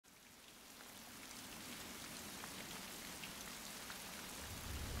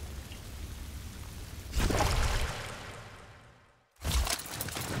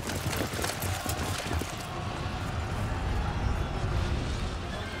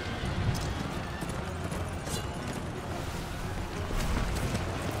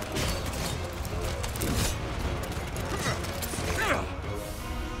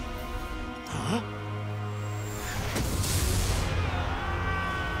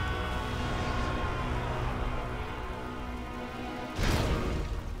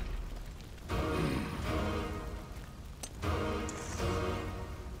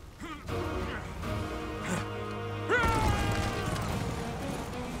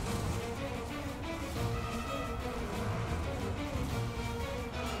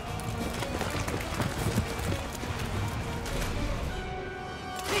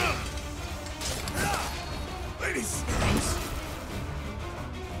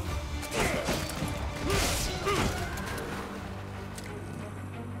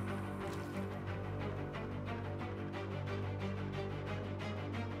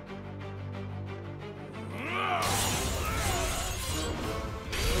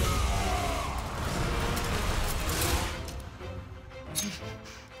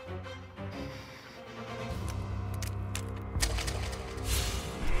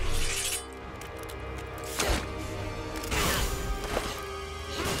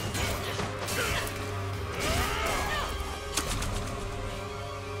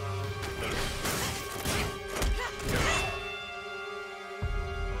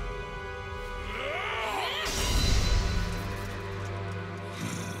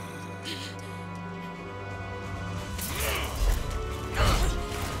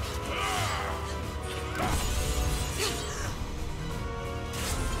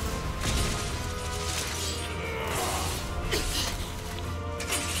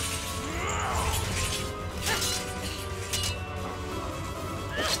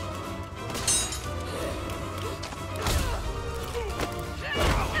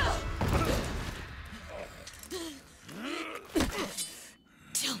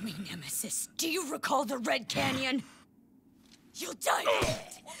Nemesis, do you recall the Red Canyon? You'll die in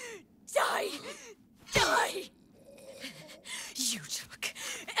it! Die! Die! You took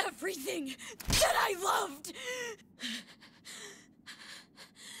everything that I loved!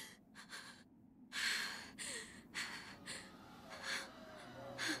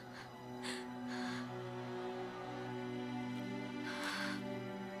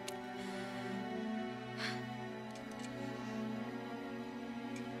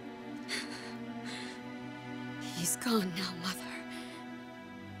 He's gone now, Mother.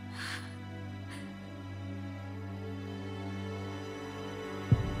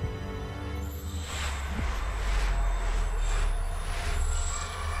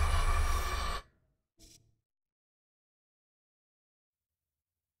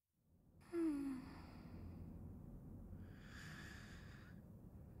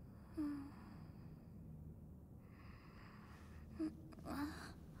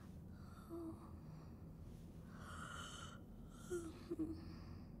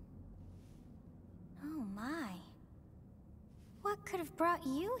 Oh my. What could have brought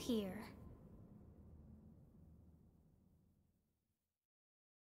you here?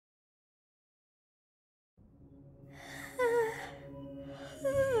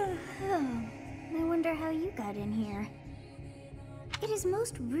 I wonder how you got in here. It is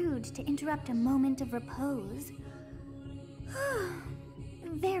most rude to interrupt a moment of repose.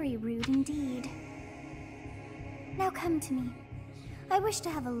 Very rude indeed. Now come to me. I wish to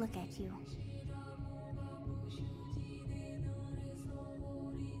have a look at you.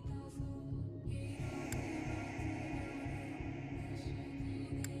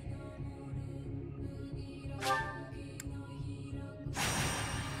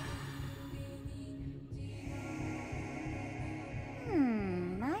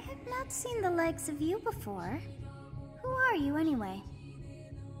 I have not seen the likes of you before. Who are you anyway?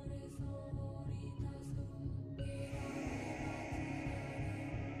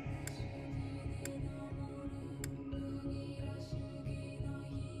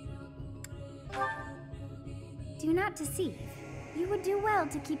 Do not deceive. You would do well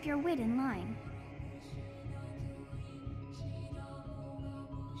to keep your wit in line.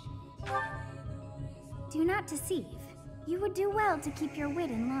 Do not deceive. You would do well to keep your wit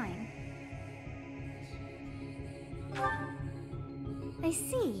in line. I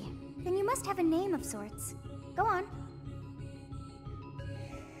see. Then you must have a name of sorts. Go on.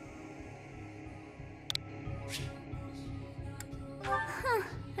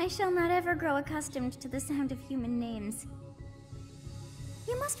 I shall not ever grow accustomed to the sound of human names.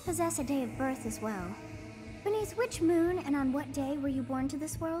 You must possess a day of birth as well. Beneath which moon and on what day were you born to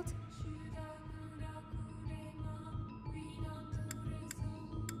this world?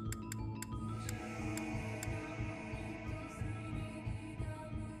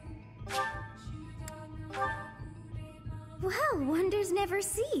 Well, wonders never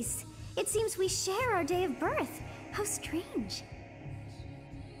cease. It seems we share our day of birth. How strange.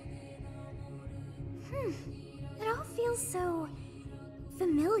 It all feels so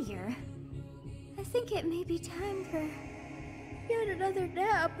familiar. I think it may be time for yet another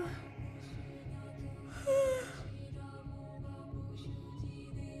nap.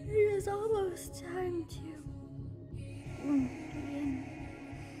 It is almost time to begin.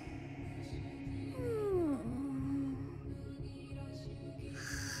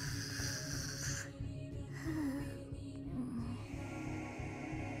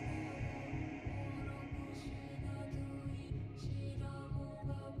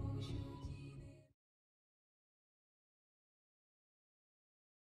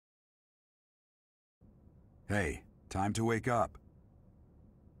 Hey, time to wake up.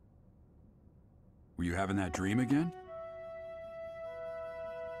 Were you having that dream again?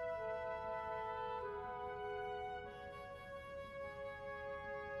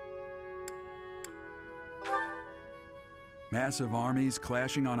 Massive armies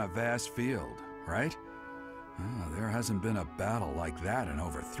clashing on a vast field, right? Oh, there hasn't been a battle like that in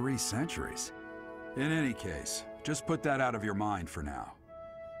over 3 centuries. In any case, just put that out of your mind for now.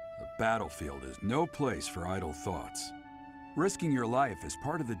 The battlefield is no place for idle thoughts. Risking your life is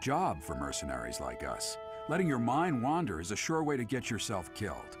part of the job for mercenaries like us. Letting your mind wander is a sure way to get yourself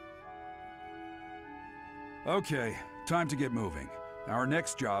killed. Okay, time to get moving. Our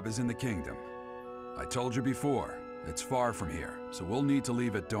next job is in the kingdom. I told you before, it's far from here, so we'll need to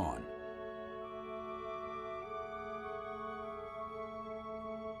leave at dawn.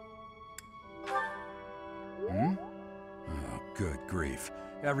 Oh, good grief.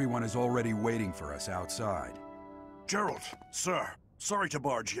 Everyone is already waiting for us outside. Gerald, sir, sorry to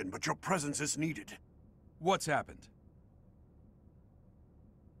barge in, but your presence is needed. What's happened?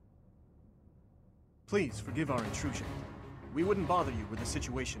 Please forgive our intrusion. We wouldn't bother you were the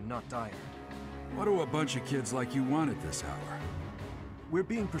situation not dire. What do a bunch of kids like you want at this hour? We're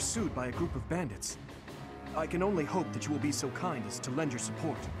being pursued by a group of bandits. I can only hope that you will be so kind as to lend your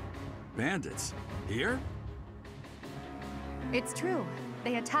support. Bandits? Here? It's true.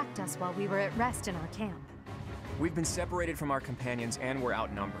 They attacked us while we were at rest in our camp. We've been separated from our companions and we're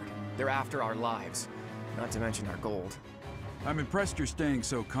outnumbered. They're after our lives, not to mention our gold. I'm impressed you're staying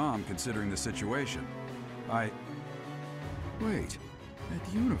so calm considering the situation. Wait,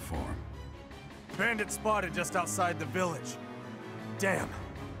 that uniform. Bandits spotted just outside the village. Damn,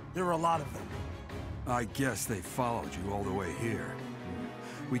 there are a lot of them. I guess they followed you all the way here.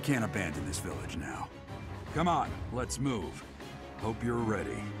 We can't abandon this village now. Come on, let's move. Hope you're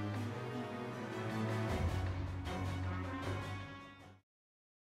ready.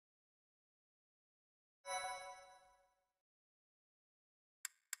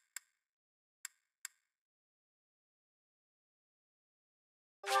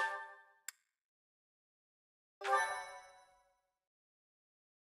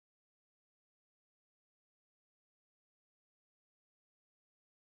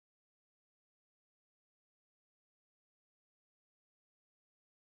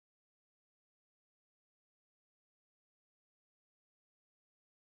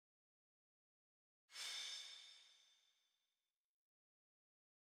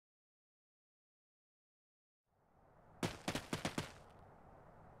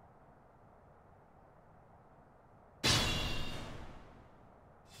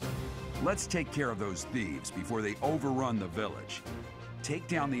 Let's take care of those thieves before they overrun the village. Take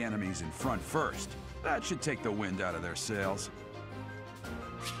down the enemies in front first. That should take the wind out of their sails.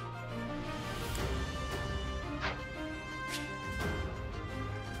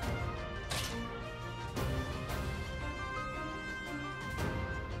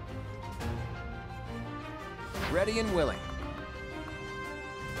 Ready and willing.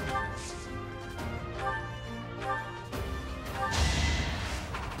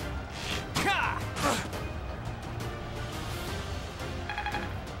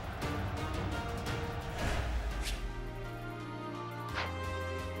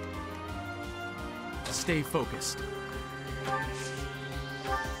 Stay focused.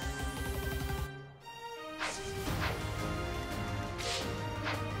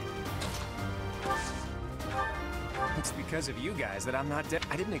 It's because of you guys that I'm not dead.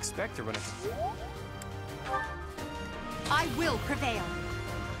 I didn't expect to run a... I will prevail.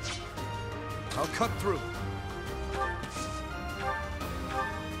 I'll cut through.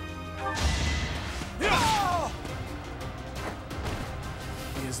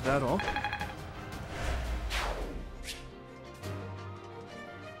 Is that all?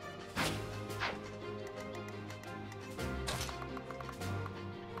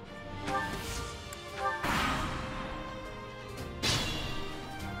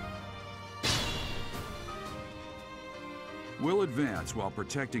 We'll advance while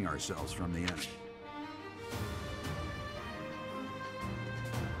protecting ourselves from the enemy.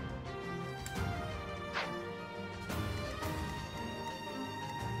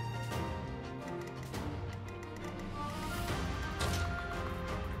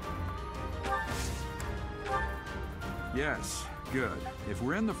 Yes, good. If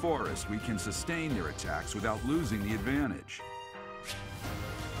we're in the forest, we can sustain their attacks without losing the advantage.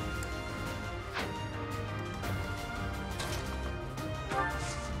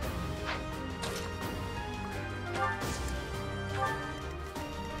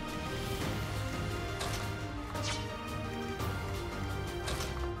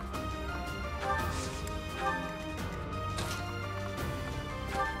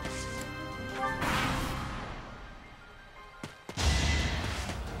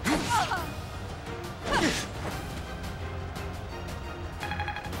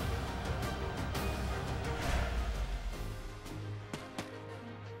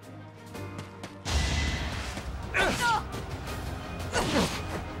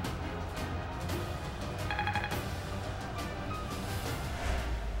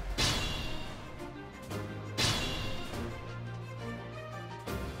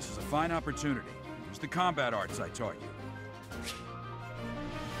 Fine opportunity. Use the combat arts I taught you.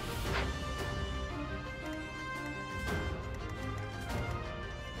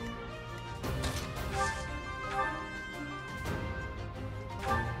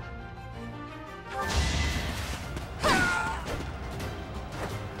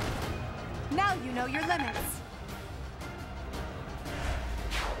 Now you know your limits.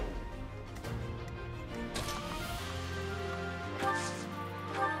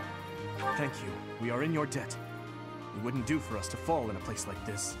 Thank you. We are in your debt. It wouldn't do for us to fall in a place like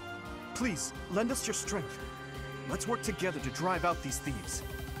this. Please, lend us your strength. Let's work together to drive out these thieves.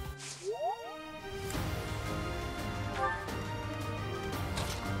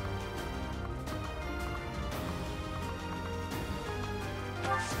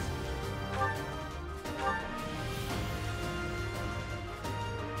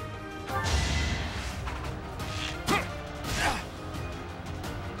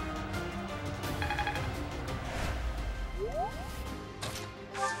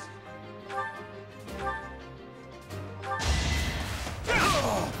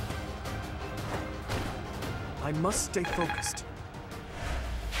 I must stay focused.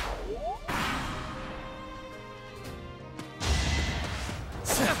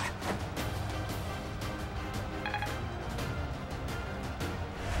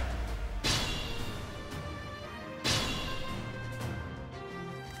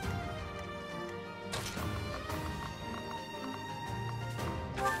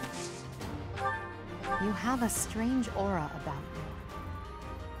 You have a strange aura about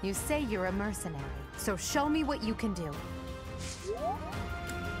you. You say you're a mercenary, so show me what you can do.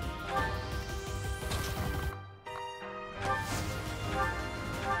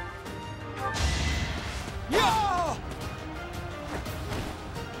 Yeah!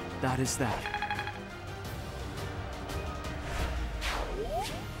 That is that.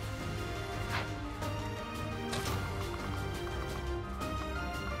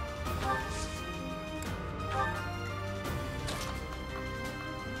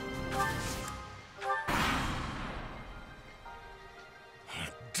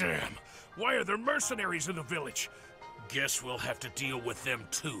 Damn! Why are there mercenaries in the village? Guess we'll have to deal with them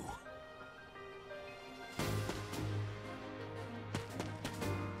too.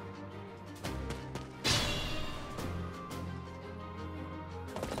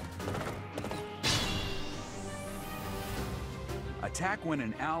 Attack when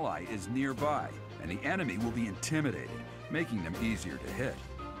an ally is nearby, and the enemy will be intimidated, making them easier to hit.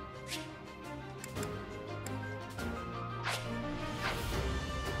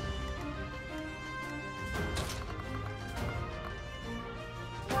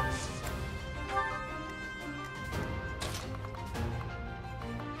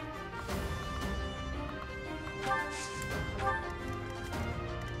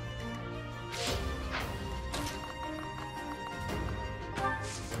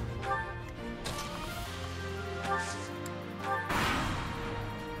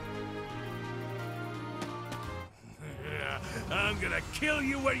 I'm gonna kill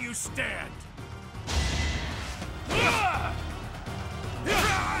you where you stand!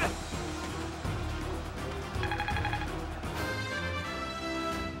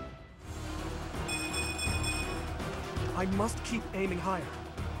 I must keep aiming higher.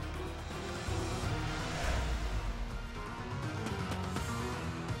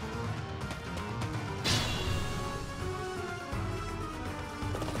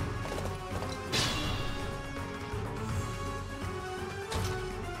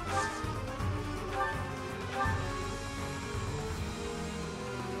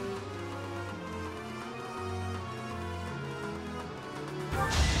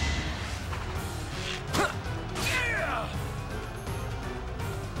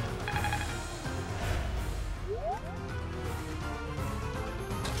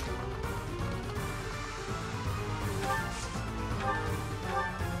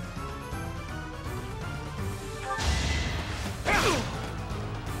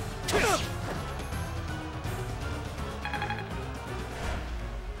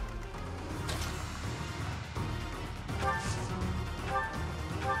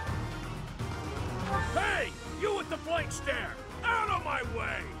 Hey! You with the blank stare! Out of my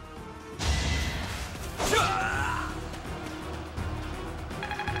way!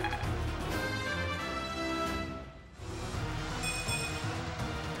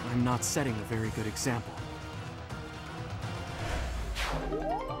 I'm not setting a very good example.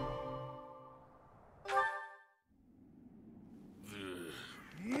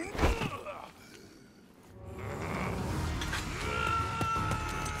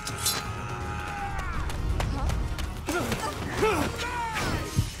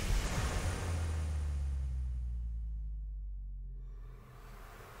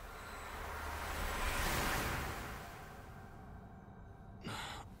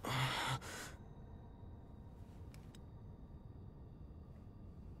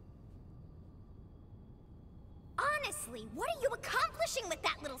 Honestly, what are you accomplishing with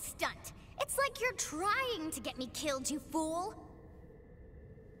that little stunt? It's like you're trying to get me killed, you fool.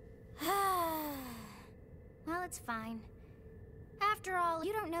 Well, it's fine. After all,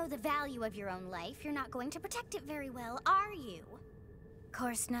 you don't know the value of your own life. You're not going to protect it very well, are you?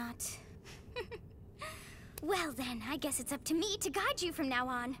 course not. Well then, I guess it's up to me to guide you from now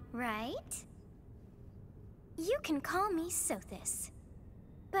on, right? You can call me Sothis,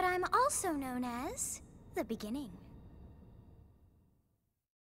 but I'm also known as the Beginning.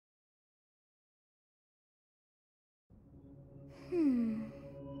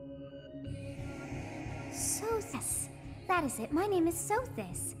 Sothis. That is it. My name is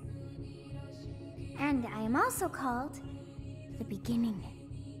Sothis. And I am also called the Beginning.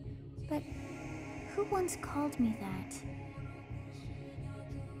 But who once called me that?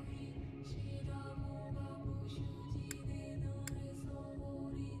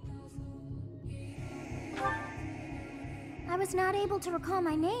 I was not able to recall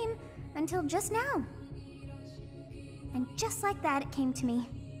my name until just now. And just like that, it came to me.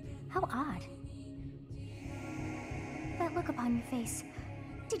 How odd. That look upon your face.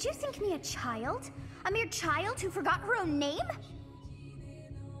 Did you think me a child? A mere child who forgot her own name?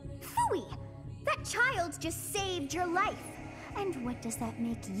 Phooey! That child just saved your life. And what does that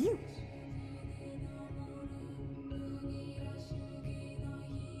make you?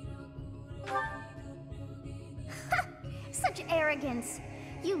 Such arrogance!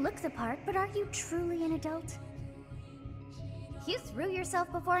 You look the part, but are you truly an adult? You threw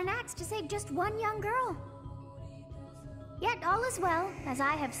yourself before an axe to save just one young girl. Yet all is well, as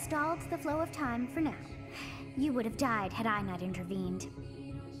I have stalled the flow of time for now. You would have died had I not intervened.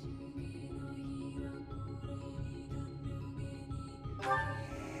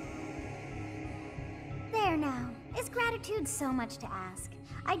 There now. Is gratitude so much to ask?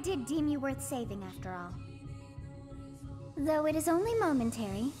 I did deem you worth saving after all. Though it is only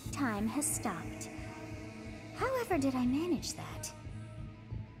momentary, time has stopped. However did I manage that?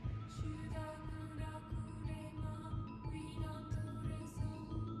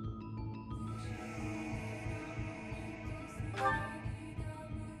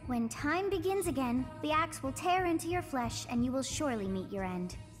 When time begins again, the axe will tear into your flesh and you will surely meet your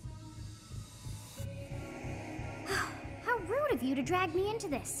end. How rude of you to drag me into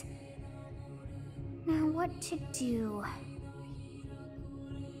this. Now what to do?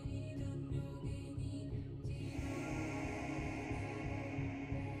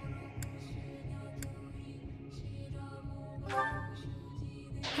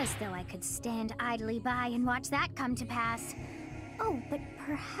 As though I could stand idly by and watch that come to pass. Oh, but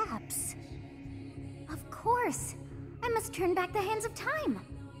perhaps... Of course! I must turn back the hands of time!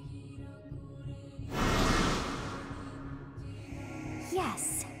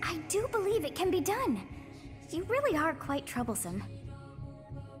 Yes, I do believe it can be done. You really are quite troublesome.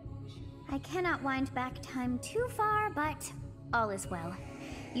 I cannot wind back time too far, but all is well.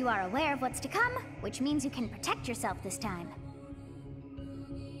 You are aware of what's to come, which means you can protect yourself this time.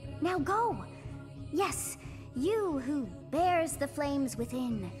 Now go! Yes, you who bears the flames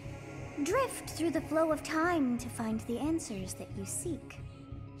within. Drift through the flow of time to find the answers that you seek.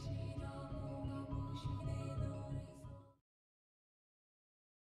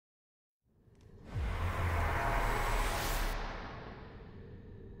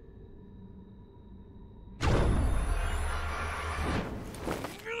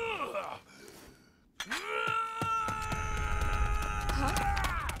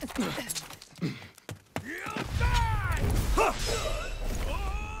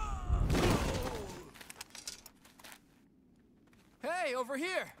 Hey, over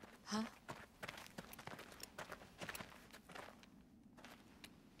here! Huh?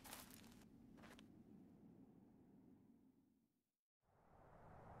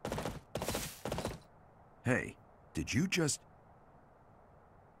 Hey, did you just...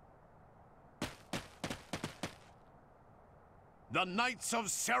 The Knights of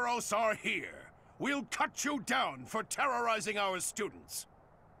Seros are here. We'll cut you down for terrorizing our students.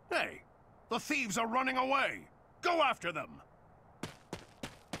 Hey, the thieves are running away. Go after them.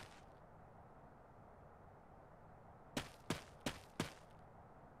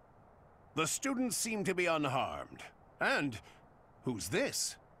 The students seem to be unharmed. And who's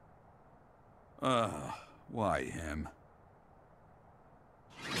this? Why him?